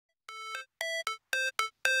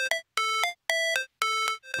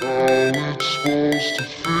it's supposed to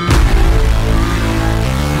feel.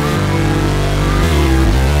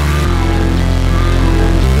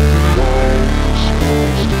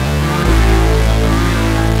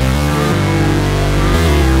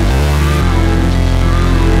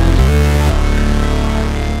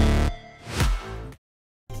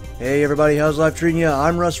 Hey everybody, how's life treating you?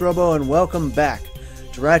 I'm Russ Robo and welcome back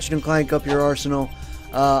to Ratchet Clank Up Your Arsenal.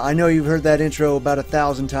 I know you've heard that intro about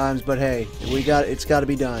 1,000 times, but hey, it's got to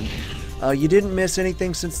be done. You didn't miss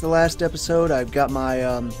anything since the last episode. I've got my,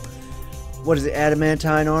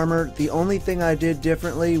 adamantine armor. The only thing I did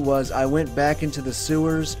differently was I went back into the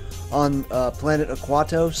sewers on planet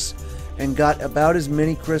Aquatos and got about as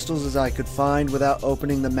many crystals as I could find without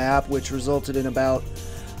opening the map, which resulted in about,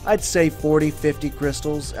 I'd say 40-50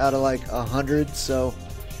 crystals out of like 100, so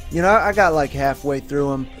you know, I got like halfway through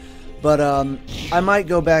them, but I might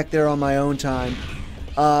go back there on my own time.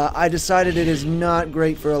 I decided it is not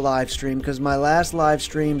great for a live stream because my last live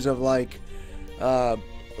streams of like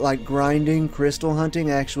grinding, crystal hunting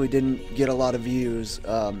actually didn't get a lot of views,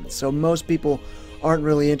 so most people aren't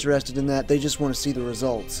really interested in that. They just want to see the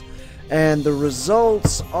results, and the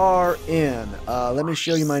results are in. Let me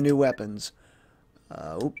show you my new weapons.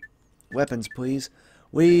 Weapons, please.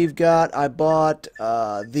 We've got, I bought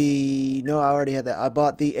I already had that. I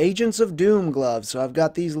bought the Agents of Doom gloves. So I've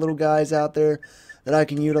got these little guys out there that I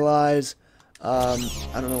can utilize. I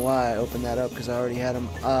don't know why I opened that up because I already had them.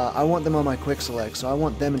 I want them on my quick select, so I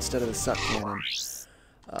want them instead of the suck cannon.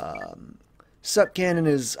 Suck cannon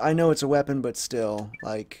is, I know it's a weapon, but still,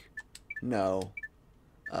 like, no.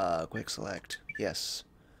 Quick select, yes.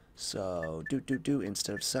 So,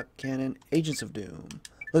 instead of suck cannon, Agents of Doom.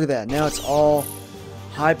 Look at that. Now it's all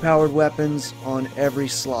high-powered weapons on every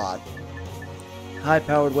slot.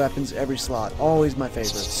 High-powered weapons, every slot. Always my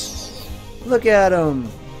favorites. Look at them.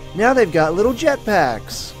 Now they've got little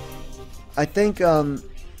jetpacks. I think,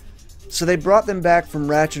 so they brought them back from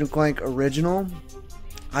Ratchet & Clank Original.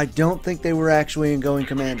 I don't think they were actually in Going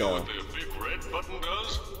Commando.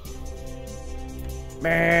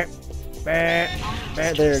 There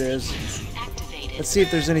it is. Let's see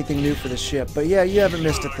if there's anything new for the ship. But yeah, you haven't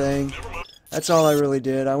missed a thing. That's all I really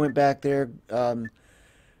did. I went back there,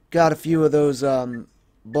 got a few of those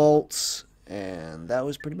bolts, and that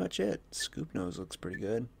was pretty much it. Scoop nose looks pretty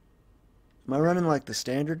good. Am I running like the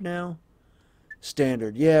standard now?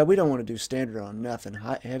 Standard. Yeah, we don't want to do standard on nothing.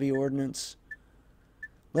 Heavy ordnance.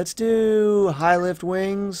 Let's do high lift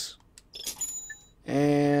wings.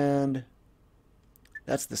 And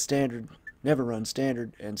that's the standard. Never run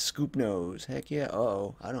standard. And scoop nose. Heck yeah.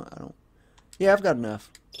 Uh-oh. I don't. Yeah, I've got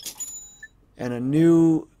enough. And a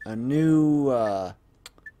new,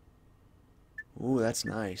 ooh, that's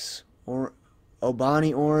nice.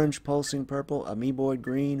 Obani orange, pulsing purple, amoeboid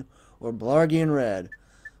green, or Blargian red.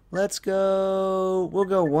 Let's go. We'll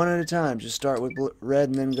go one at a time. Just start with red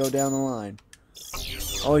and then go down the line.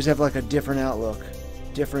 Always have like a different outlook.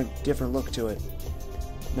 Different look to it.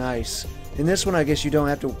 Nice. In this one, I guess you don't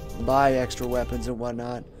have to buy extra weapons and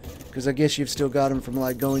whatnot, because I guess you've still got them from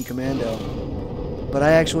like Going Commando. But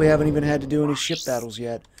I actually haven't even had to do any ship battles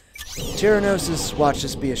yet. Tyhrranosis, watch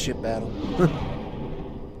this be a ship battle.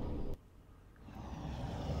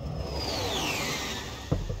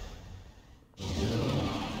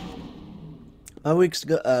 My week's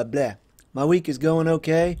My week is going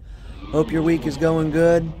okay. Hope your week is going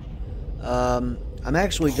good. I'm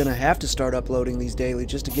actually going to have to start uploading these daily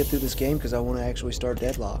just to get through this game because I want to actually start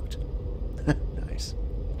Deadlocked. Nice.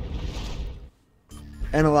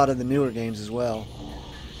 And a lot of the newer games as well.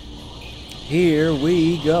 Here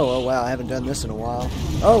we go. Oh wow, I haven't done this in a while.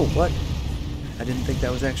 Oh, what? I didn't think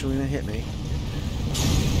that was actually going to hit me.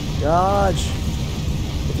 Dodge.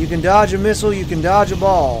 If you can dodge a missile, you can dodge a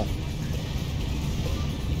ball.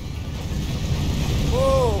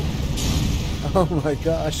 Whoa. Oh my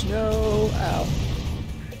gosh, no. Ow.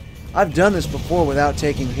 I've done this before without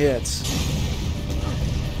taking hits.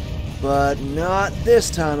 But not this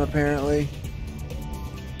time, apparently.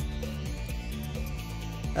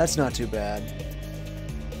 That's not too bad.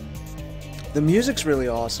 The music's really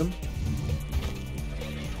awesome.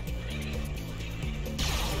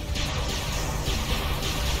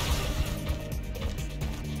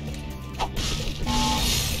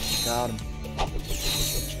 Got him.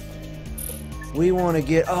 We want to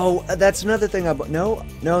get... Oh, that's another thing I bought. No,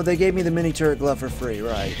 they gave me the mini turret glove for free.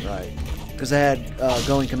 Right. Because I had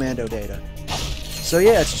Going Commando data. So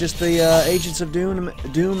yeah, it's just the Agents of Doom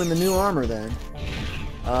and the new armor then.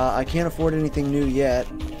 I can't afford anything new yet.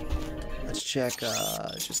 Let's check,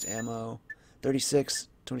 just ammo. 36,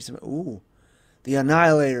 27, ooh. The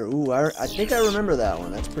Annihilator, ooh, I think I remember that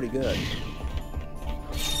one. That's pretty good.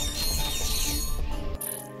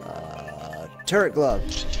 Turret glove.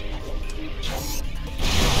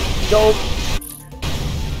 Go.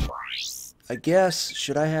 I guess,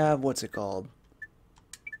 should I have, what's it called?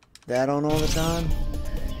 That on all the time?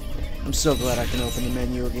 I'm so glad I can open the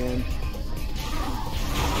menu again.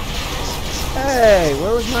 Hey,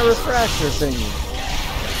 where was my refractor thingy?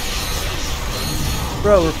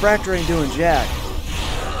 Bro, refractor ain't doing jack.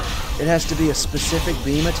 It has to be a specific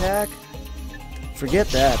beam attack? Forget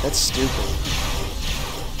that, that's stupid.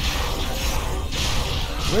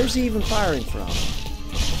 Where's he even firing from?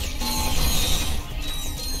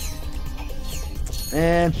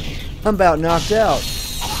 Man, I'm about knocked out.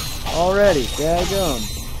 Already, daggone.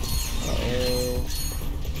 Uh-oh.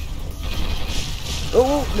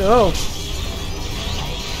 Oh, no.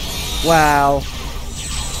 Wow.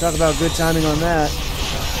 Talk about good timing on that.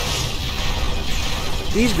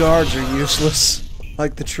 These guards are useless.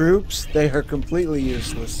 Like the troops, they are completely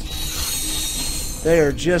useless. They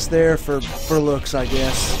are just there for looks, I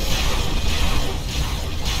guess.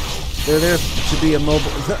 They're there to be a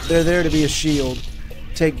mobile. They're there to be a shield.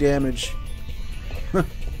 Take damage.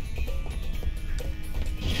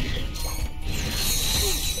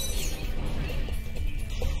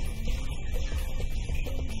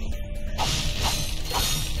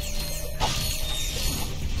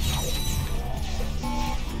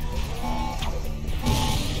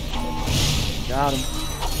 Got him.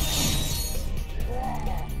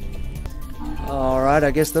 Alright,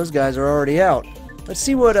 I guess those guys are already out. Let's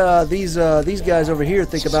see what these guys over here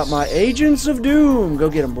think about my Agents of Doom. Go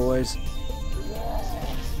get them, boys.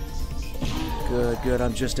 Good, good.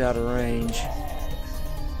 I'm just out of range.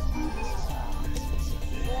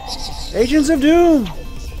 Agents of Doom!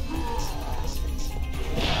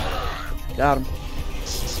 Got him.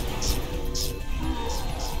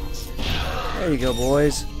 There you go,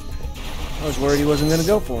 boys. I was worried he wasn't going to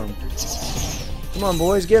go for him. Come on,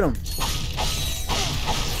 boys, get him.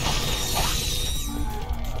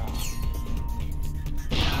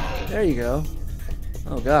 There you go.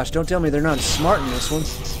 Oh gosh, don't tell me they're not as smart in this one.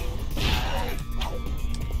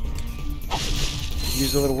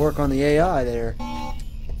 Use a little work on the AI there.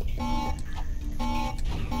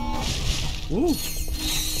 Ooh.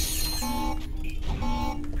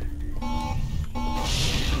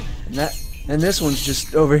 And this one's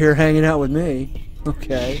just over here hanging out with me.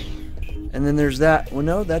 Okay. And then there's that. Well,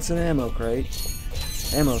 no, that's an ammo crate.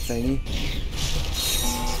 Ammo thingy.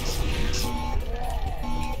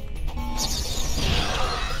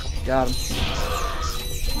 Got him.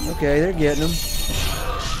 Okay, they're getting them.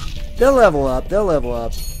 They'll level up. They'll level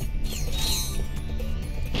up.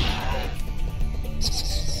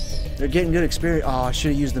 They're getting good experience. Oh, I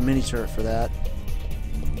should have used the mini turret for that.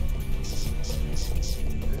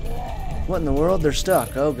 What in the world? They're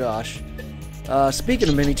stuck. Oh gosh. Speaking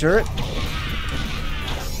of mini turret.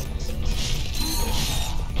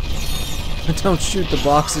 Don't shoot the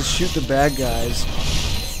boxes, shoot the bad guys.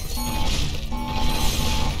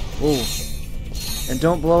 Oh. And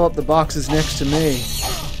don't blow up the boxes next to me.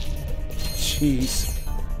 Jeez.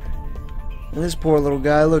 And this poor little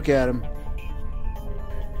guy, look at him.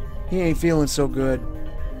 He ain't feeling so good.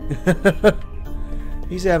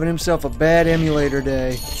 He's having himself a bad emulator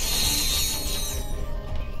day.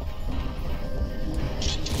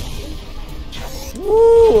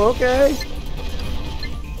 Woo, okay.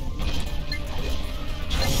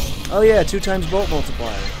 Oh yeah, 2 times bolt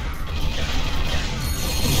multiplier.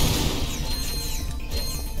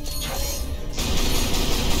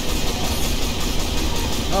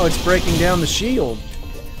 Oh, it's breaking down the shield.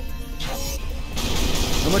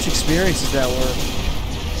 How much experience is that worth?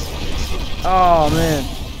 Oh, man.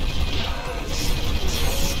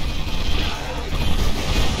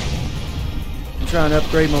 I'm trying to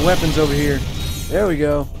upgrade my weapons over here. There we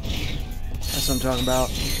go. That's what I'm talking about.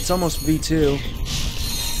 It's almost V2.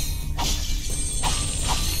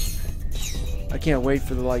 I can't wait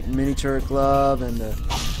for the mini turret glove and the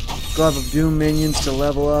glove of doom minions to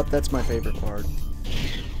level up. That's my favorite part.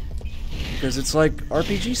 Because it's like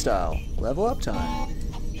RPG style. Level up time.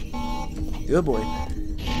 Good boy.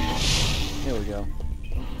 Here we go.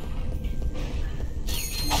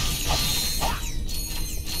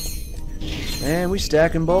 And we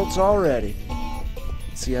stacking bolts already.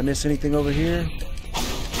 Let's see, I miss anything over here?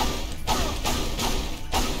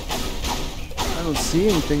 I don't see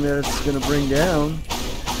anything that it's gonna bring down.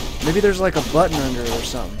 Maybe there's like a button under it or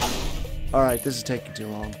something. Alright, this is taking too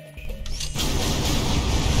long.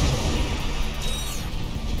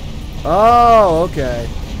 Oh, okay.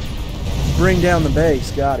 Bring down the base.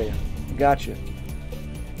 Got it. Gotcha.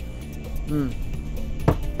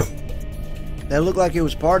 That looked like it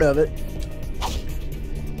was part of it.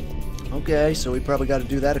 Okay, so we probably got to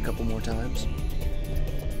do that a couple more times.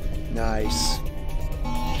 Nice.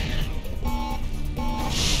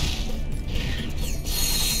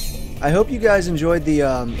 I hope you guys enjoyed the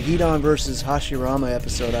Hedon versus Hashirama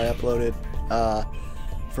episode I uploaded.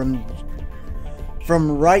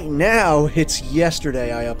 From right now, it's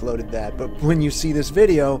yesterday I uploaded that, but when you see this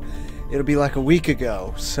video, it'll be like a week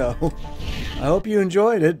ago. So, I hope you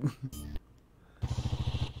enjoyed it.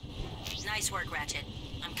 Nice work, Ratchet.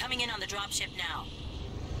 I'm coming in on the dropship now.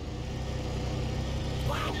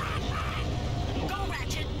 Go,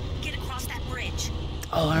 Ratchet! Get across that bridge.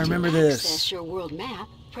 Oh, I remember to this. Access your world map,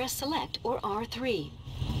 press select or R3.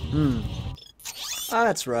 Ah,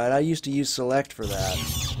 that's right. I used to use select for that.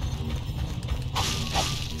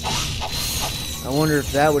 I wonder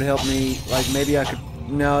if that would help me. Like, maybe I could...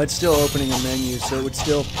 No, it's still opening a menu, so it would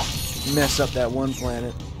still mess up that one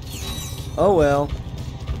planet. Oh, well.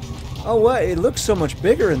 Oh, what? It looks so much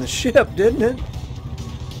bigger in the ship, didn't it?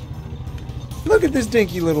 Look at this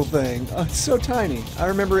dinky little thing. Oh, it's so tiny. I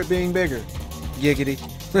remember it being bigger. Giggity.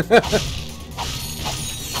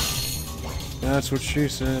 That's what she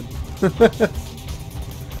said.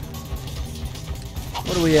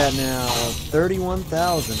 What are we at now?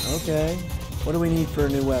 31,000. Okay. What do we need for a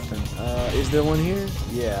new weapon? Is there one here?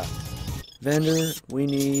 Yeah. Vendor, we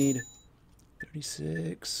need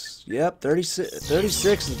 36. Yep,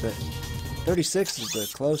 36 is the 36 is the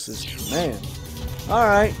closest. Man. All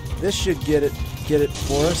right, this should get it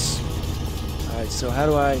for us. All right, so how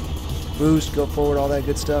do I boost, go forward, all that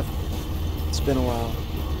good stuff? It's been a while.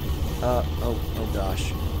 Oh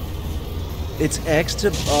gosh. It's X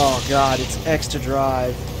to... Oh, God, it's X to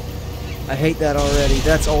drive. I hate that already.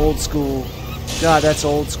 That's old school. God, that's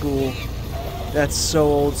old school. That's so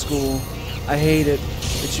old school. I hate it.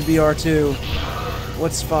 It should be R2.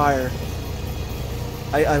 What's fire?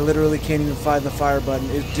 I literally can't even find the fire button.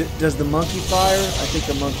 Does the monkey fire? I think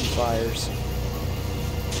the monkey fires.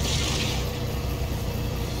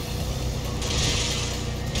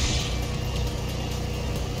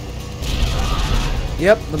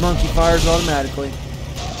 Yep, the monkey fires automatically.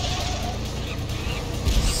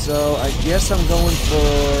 So I guess I'm going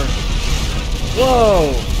for...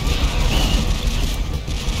 Whoa!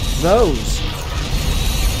 Those.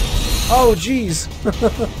 Oh, jeez.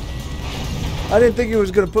 I didn't think it was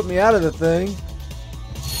going to put me out of the thing.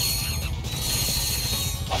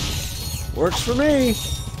 Works for me.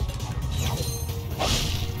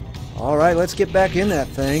 Alright, let's get back in that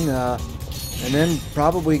thing. And then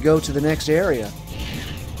probably go to the next area.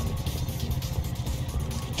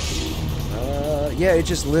 Yeah, it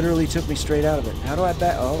just literally took me straight out of it. How do I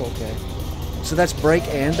back? Oh, okay. So that's brake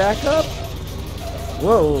and back up?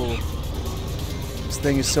 Whoa. This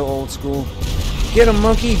thing is so old school. Get him,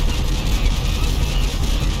 monkey!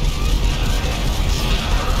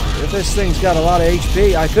 If this thing's got a lot of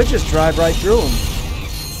HP, I could just drive right through him.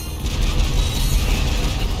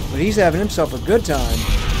 But he's having himself a good time.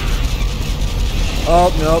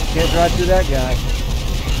 Oh, nope, can't drive through that guy.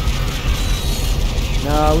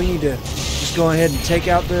 No, we need to just go ahead and take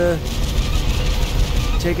out the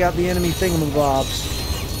enemy thingamabobs.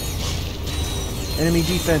 Enemy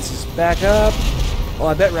defenses. Back up. Oh,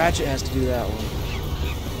 I bet Ratchet has to do that one.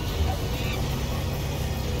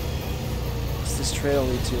 What's this trail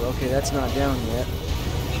lead to? Okay, that's not down yet.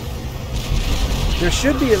 There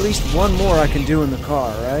should be at least one more I can do in the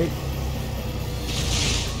car, right?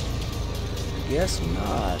 Guess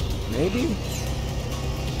not. Maybe?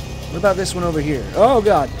 What about this one over here? Oh,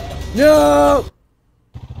 God. No!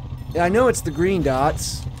 Yeah, I know it's the green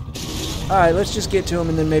dots. Alright, let's just get to him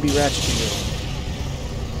and then maybe Ratchet can do it.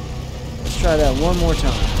 Let's try that one more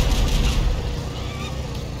time.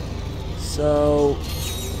 So...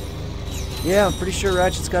 yeah, I'm pretty sure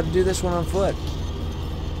Ratchet's got to do this one on foot.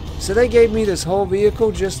 So they gave me this whole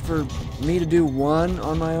vehicle just for me to do one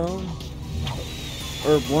on my own?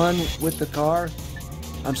 Or one with the car?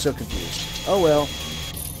 I'm so confused. Oh well.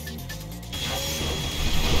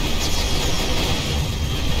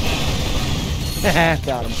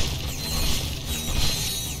 Got him.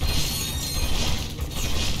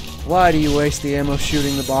 Why do you waste the ammo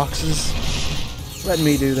shooting the boxes? Let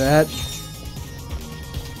me do that.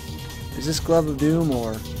 Is this Glove of Doom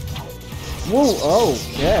or... Whoa, oh,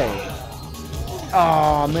 okay.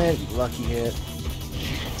 Aw, man, lucky hit.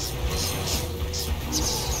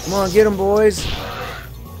 Come on, get him, boys.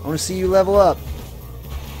 I want to see you level up.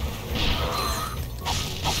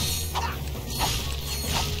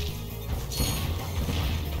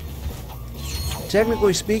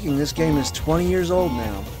 Technically speaking, this game is 20 years old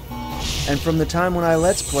now. And from the time when I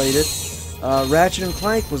Let's Played it, Ratchet and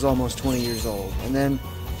Clank was almost 20 years old. And then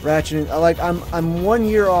Ratchet and... I'm 1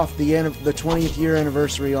 year off the 20th year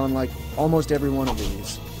anniversary on, like, almost every one of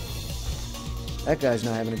these. That guy's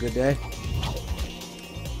not having a good day.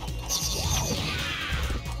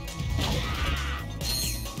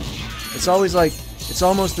 It's always like, it's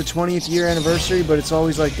almost the 20th year anniversary, but it's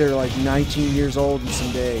always like they're like 19 years old and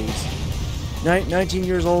some days. 19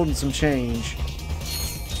 years old and some change.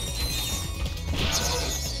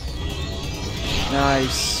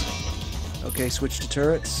 Nice. Okay, switch to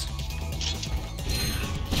turrets.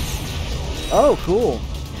 Oh, cool.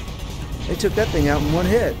 They took that thing out in one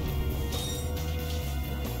hit.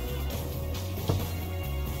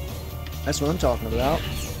 That's what I'm talking about.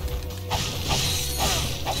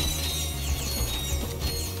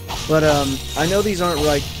 But I know these aren't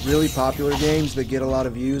like really popular games that get a lot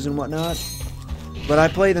of views and whatnot, but I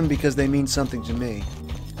play them because they mean something to me.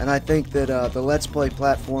 And I think that the Let's Play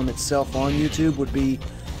platform itself on YouTube would be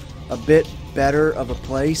a bit better of a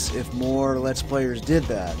place if more Let's Players did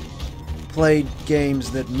that. Played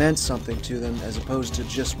games that meant something to them as opposed to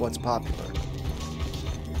just what's popular.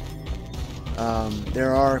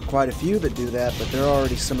 There are quite a few that do that, but they're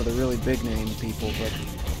already some of the really big name people. But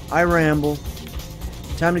I ramble.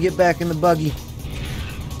 Time to get back in the buggy.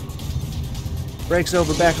 Brakes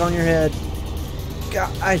over, back on your head.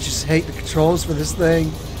 God, I just hate the controls for this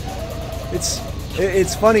thing.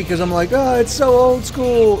 It's funny because I'm like, oh, it's so old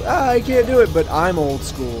school. Ah, I can't do it, but I'm old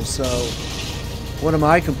school, so what am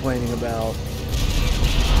I complaining about?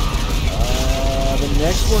 The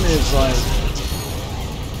next one is like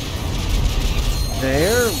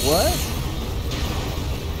there. What?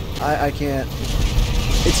 I can't.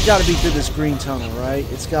 It's got to be through this green tunnel, right?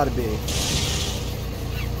 It's got to be.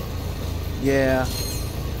 Yeah,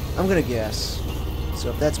 I'm gonna guess. So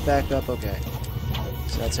if that's back up, okay.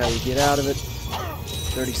 So that's how you get out of it.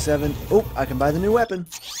 37. Oh, I can buy the new weapon.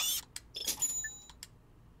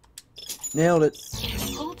 Nailed it.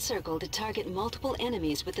 Hold circle to target multiple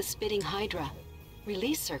enemies with the spitting Hydra.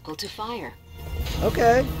 Release circle to fire.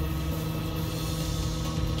 Okay.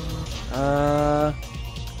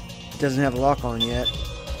 Doesn't have a lock on yet.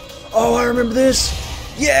 Oh, I remember this.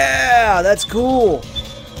 Yeah, that's cool.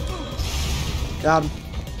 Got him.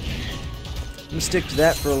 I'm gonna stick to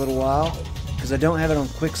that for a little while because I don't have it on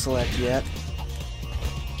quick select yet.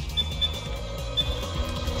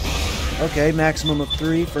 Okay, maximum of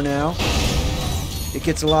 3 for now. It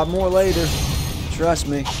gets a lot more later. Trust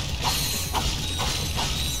me.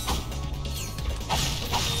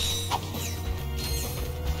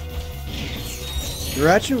 The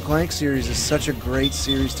Ratchet Clank series is such a great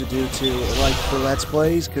series to do too, like for Let's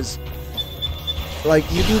Plays, because like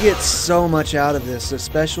you can get so much out of this,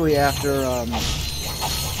 especially after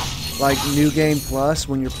like New Game Plus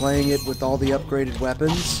when you're playing it with all the upgraded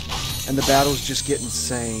weapons, and the battles just get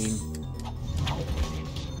insane.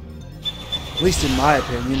 At least in my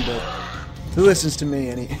opinion, but who listens to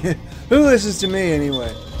me who listens to me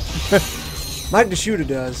anyway? Mike DeShuta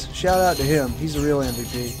does. Shout out to him. He's a real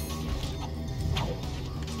MVP.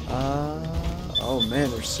 Oh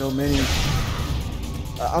man, there's so many.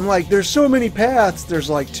 I'm like, there's so many paths. There's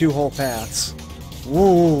like 2 whole paths.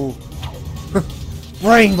 Woo!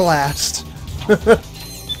 Brain blast.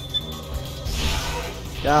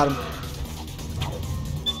 Got him.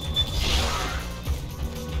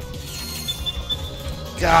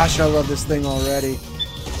 Gosh, I love this thing already.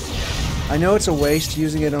 I know it's a waste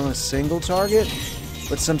using it on a single target,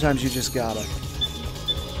 but sometimes you just gotta.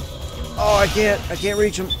 Oh, I can't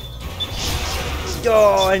reach him.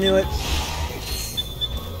 Oh, I knew it.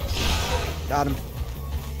 Got him.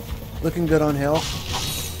 Looking good on health.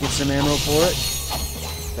 Get some ammo for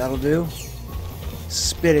it. That'll do.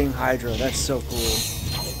 Spitting Hydra. That's so cool.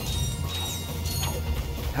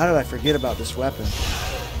 How did I forget about this weapon?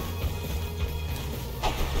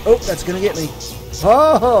 Oh, that's gonna get me.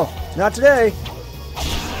 Oh, not today.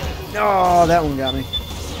 Oh, that one got me.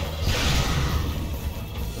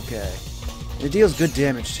 Okay. It deals good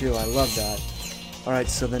damage too. I love that. Alright,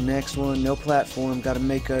 so the next one, no platform. Got to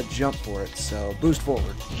make a jump for it. So boost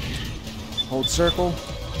forward. Hold circle.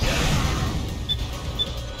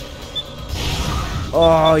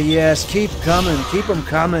 Oh yes, keep coming. Keep them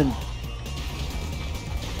coming.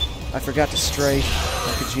 I forgot to strafe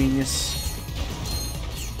like a genius.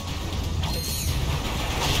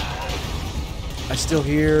 I still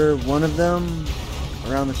hear one of them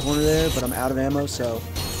around the corner there, but I'm out of ammo, so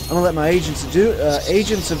I'm gonna let my Agents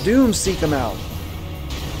of Doom seek them out.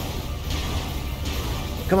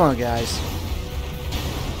 Come on, guys.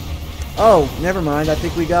 Oh, never mind. I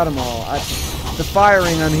think we got them all. The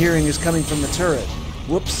firing I'm hearing is coming from the turret.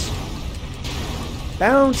 Whoops.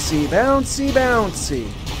 Bouncy, bouncy, bouncy.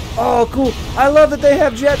 Oh, cool. I love that they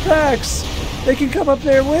have jetpacks. They can come up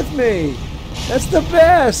there with me. That's the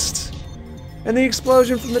best. And the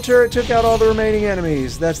explosion from the turret took out all the remaining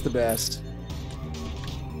enemies. That's the best.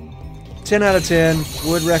 10 out of 10.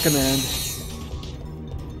 Would recommend.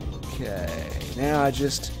 Okay. Now I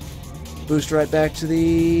just boost right back to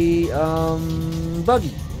the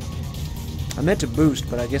buggy. I meant to boost,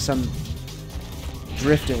 but I guess I'm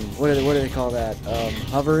drifting. What do they call that?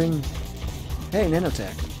 Hovering? Hey,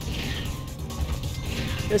 nanotech.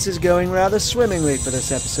 This is going rather swimmingly for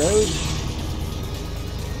this episode.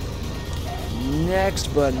 Next,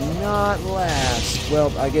 but not last.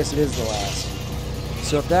 Well, I guess it is the last.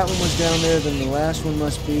 So if that one was down there, then the last one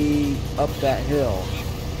must be up that hill.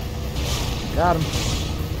 Got him.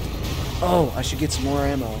 Oh, I should get some more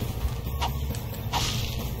ammo.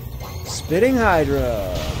 Spitting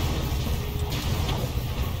Hydra.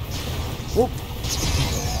 Whoop.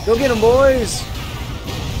 Go get him, boys.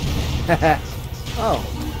 Oh.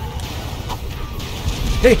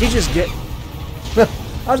 Hey, he just get...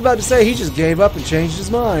 I was about to say he just gave up and changed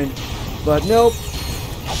his mind. But nope.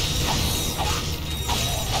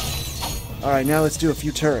 Alright, now let's do a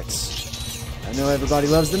few turrets. I know everybody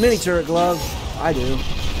loves the mini turret glove. I do.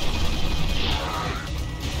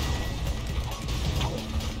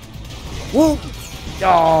 Whoop!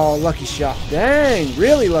 Oh, lucky shot. Dang,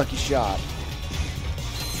 really lucky shot.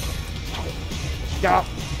 Yeah.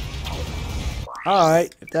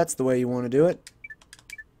 Alright, if that's the way you want to do it.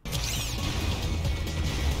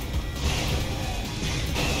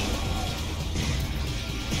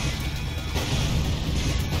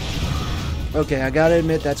 Okay, I gotta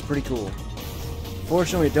admit that's pretty cool.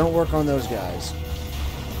 Fortunately, it don't work on those guys.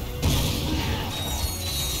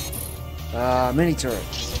 Mini turret.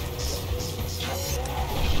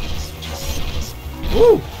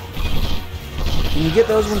 Woo! Can you get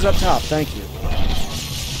those ones up top? Thank you.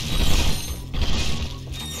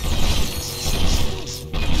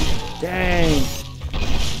 Dang.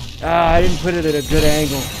 Ah, I didn't put it at a good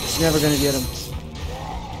angle. It's never gonna get him.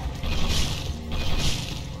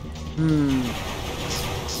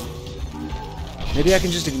 Maybe I can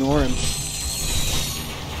just ignore him.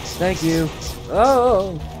 Thank you.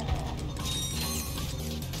 Oh!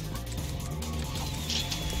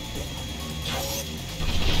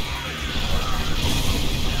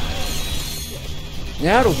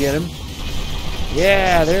 Now it'll get him.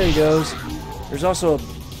 Yeah, there he goes. There's also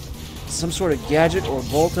some sort of gadget or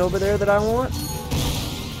bolt over there that I want,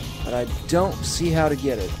 but I don't see how to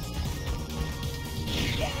get it.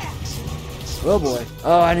 Oh boy.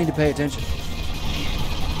 Oh, I need to pay attention.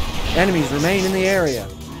 Enemies remain in the area.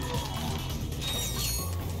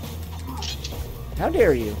 How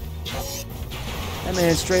dare you? That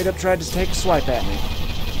man straight up tried to take a swipe at me.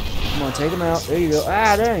 Come on, take him out. There you go.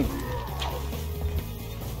 Ah, dang.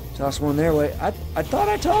 Toss one their way. I thought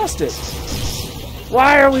I tossed it.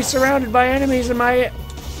 Why are we surrounded by enemies in my...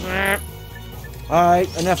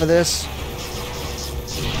 Alright, enough of this.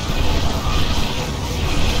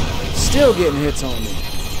 Still getting hits on me.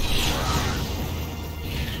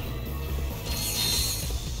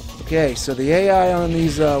 Okay, so the AI on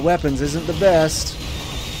these weapons isn't the best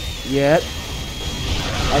yet.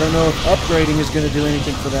 I don't know if upgrading is going to do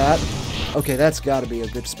anything for that. Okay, that's got to be a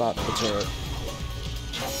good spot for the turret.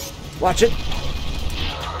 Watch it!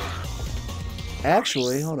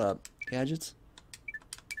 Actually, hold up. Gadgets?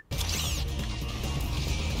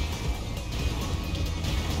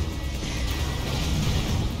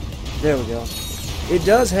 There we go. It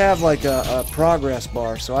does have like a progress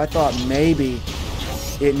bar, so I thought maybe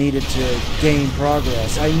it needed to gain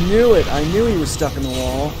progress. I knew it! I knew he was stuck in the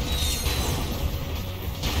wall.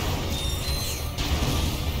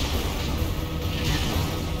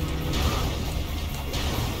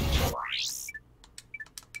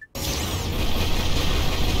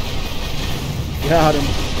 Got him.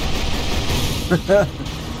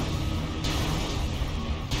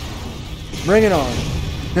 Bring it on.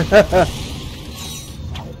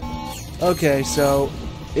 Okay, so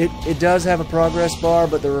it does have a progress bar,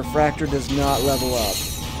 but the refractor does not level up.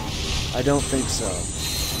 I don't think so.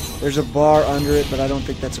 There's a bar under it, but I don't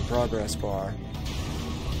think that's a progress bar.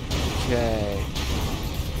 Okay.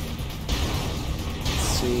 Let's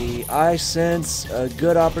see. I sense a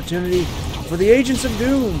good opportunity for the Agents of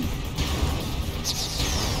Doom.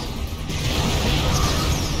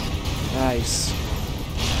 Nice.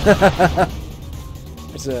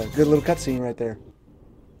 That's a good little cutscene right there.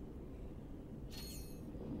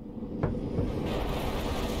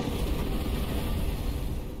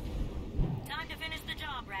 Time to finish the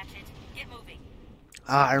job, Ratchet. Get moving.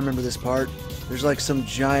 Ah, I remember this part. There's like some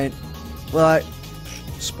giant... Well,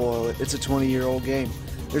 spoil it. It's a 20-year-old game.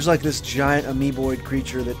 There's like this giant amoeboid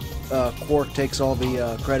creature that Qwark takes all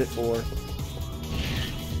the credit for.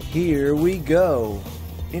 Here we go.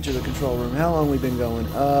 Enter the control room. How long we been going?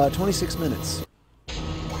 26 minutes.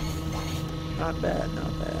 Not bad,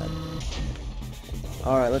 not bad.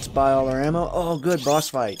 Alright, let's buy all our ammo. Oh, good, boss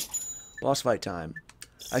fight. Boss fight time.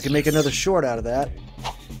 I can make another short out of that.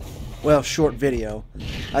 Well, short video.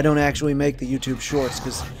 I don't actually make the YouTube shorts,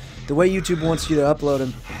 because the way YouTube wants you to upload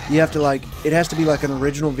them, you have to, like, it has to be like an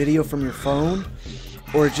original video from your phone,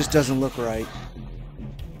 or it just doesn't look right.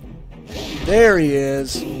 There he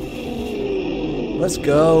is. Let's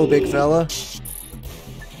go, big fella.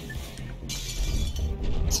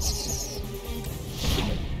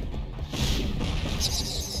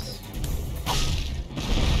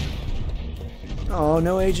 Oh,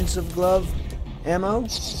 no Agents of Glove ammo?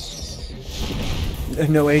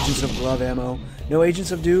 No Agents of Glove ammo. No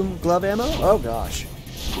Agents of Doom glove ammo? Oh gosh.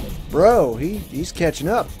 Bro, he's catching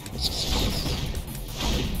up.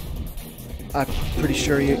 I'm pretty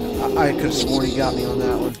sure I could have sworn he got me on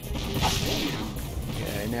that one.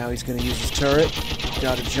 Okay, now he's going to use his turret.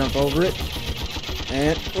 Got to jump over it.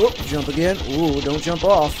 And, oh, jump again. Ooh, don't jump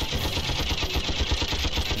off.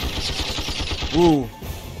 Ooh.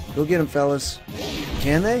 Go get him, fellas.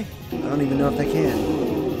 Can they? I don't even know if they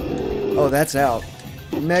can. Oh, that's out.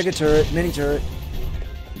 Mega turret, mini turret.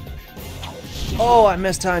 Oh, I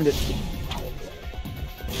mistimed it.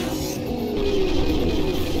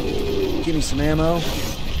 Give me some ammo.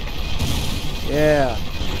 Yeah.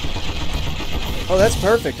 Oh, that's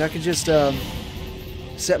perfect. I could just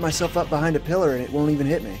set myself up behind a pillar and it won't even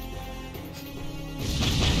hit me.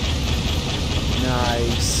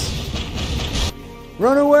 Nice.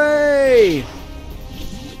 Run away!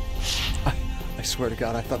 I swear to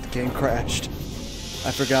God, I thought the game crashed.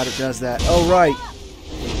 I forgot it does that. Oh, right.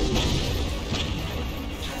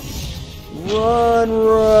 Run,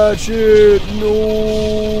 Ratchet!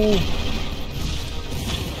 No!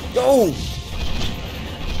 Oh!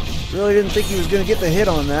 Really didn't think he was going to get the hit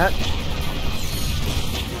on that.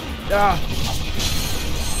 Ah!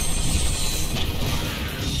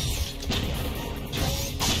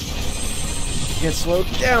 Get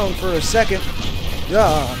slowed down for a second.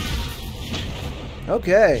 Ah!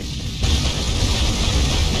 Okay.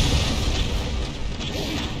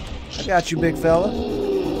 I got you, big fella.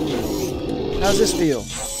 How's this feel?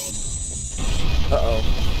 Uh-oh.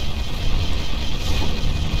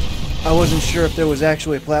 I wasn't sure if there was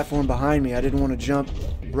actually a platform behind me. I didn't want to jump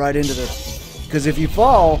right into the... Because if you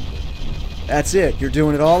fall, that's it. You're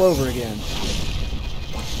doing it all over again.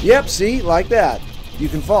 Yep, see? Like that. You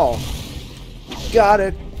can fall.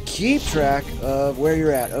 Gotta keep track of where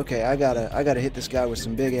you're at. Okay, I gotta hit this guy with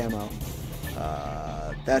some big ammo.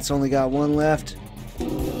 That's only got one left.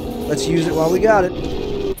 Let's use it while we got it.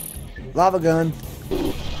 Lava gun.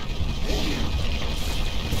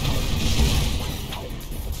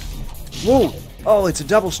 Whoa! Oh, it's a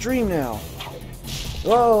double stream now.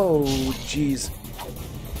 Whoa, jeez.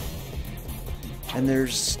 And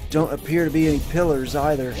there's don't appear to be any pillars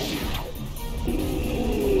either.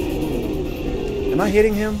 Am I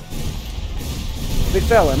hitting him? Big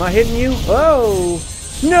fella, am I hitting you? Oh!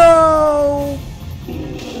 No!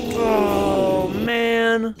 Oh,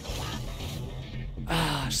 man.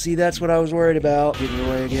 Ah, see, that's what I was worried about. Getting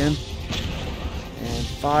away again. And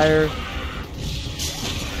fire.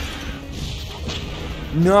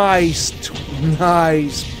 Nice!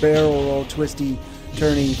 Nice barrel roll, twisty,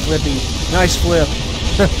 turny, flippy. Nice flip.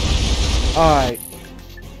 Alright.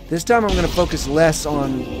 This time I'm going to focus less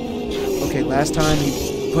on... Okay, last time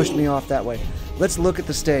he pushed me off that way. Let's look at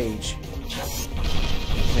the stage.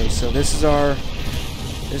 Okay, so this is our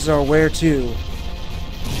where to.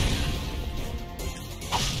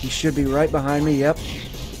 He should be right behind me. Yep.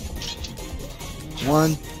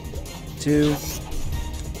 1, 2.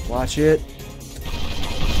 Watch it.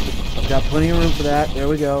 I've got plenty of room for that. There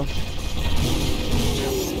we go.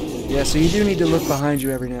 Yeah, so you do need to look behind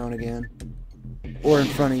you every now and again. Or in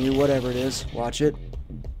front of you, whatever it is. Watch it.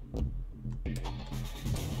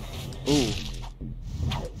 Ooh.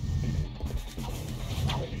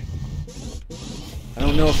 I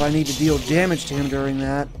don't know if I need to deal damage to him during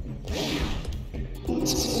that.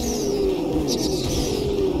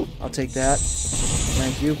 I'll take that.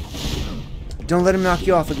 Thank you. Don't let him knock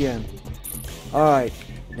you off again. Alright.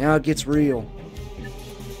 Now it gets real.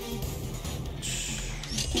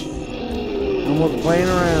 No more playing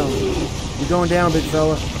around. You're going down, big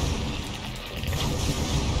fella.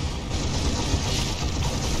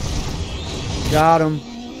 Got him.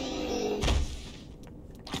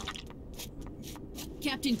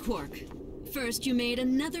 Captain Qwark, first you made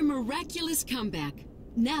another miraculous comeback.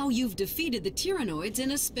 Now you've defeated the Tyhrranoids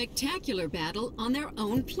in a spectacular battle on their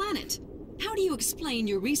own planet. How do you explain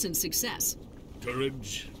your recent success?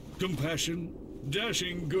 Courage, compassion,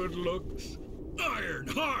 dashing good looks, iron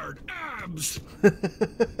hard abs.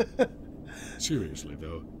 Seriously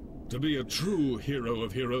though, to be a true hero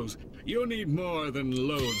of heroes, you need more than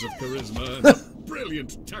loads of charisma and a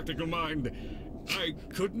brilliant tactical mind. I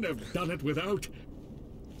couldn't have done it without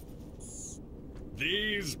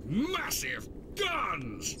these massive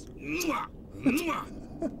guns. Mwah! Mwah!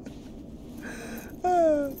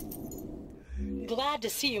 Glad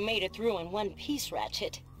to see you made it through in one piece,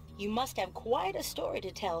 Ratchet. You must have quite a story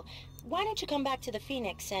to tell. Why don't you come back to the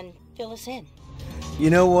Phoenix and fill us in?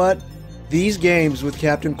 You know what? These games with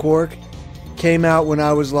Captain Qwark came out when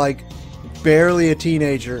I was like barely a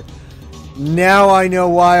teenager. Now I know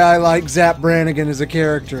why I like Zap Brannigan as a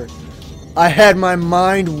character. I had my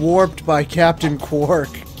mind warped by Captain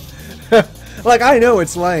Qwark. Like, I know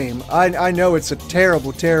it's lame. I know it's a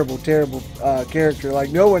terrible, terrible, terrible character.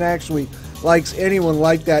 Like, no one actually likes anyone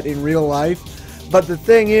like that in real life. But the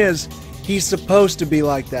thing is, he's supposed to be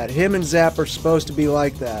like that. Him and Zap are supposed to be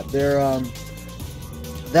like that.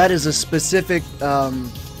 That is a specific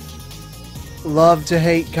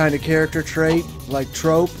love-to-hate kind of character trait, like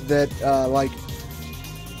trope, that like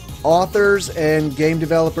authors and game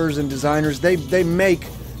developers and designers, they make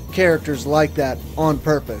characters like that on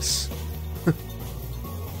purpose.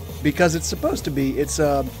 Because it's supposed to be, it's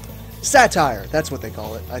satire, that's what they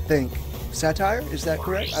call it, I think. Satire, is that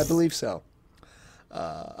correct? I believe so.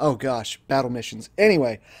 Oh gosh, battle missions.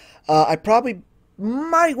 Anyway, I probably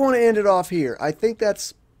might want to end it off here. I think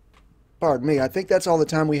that's, pardon me, I think that's all the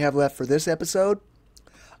time we have left for this episode.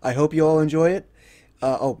 I hope you all enjoy it.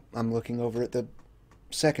 Oh, I'm looking over at the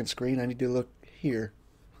second screen. I need to look here.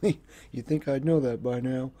 You'd think I'd know that by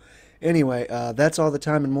now. Anyway, that's all the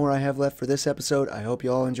time and more I have left for this episode. I hope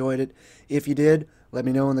you all enjoyed it. If you did, let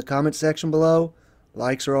me know in the comment section below.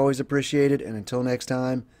 Likes are always appreciated, and until next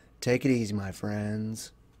time, take it easy, my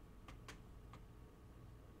friends.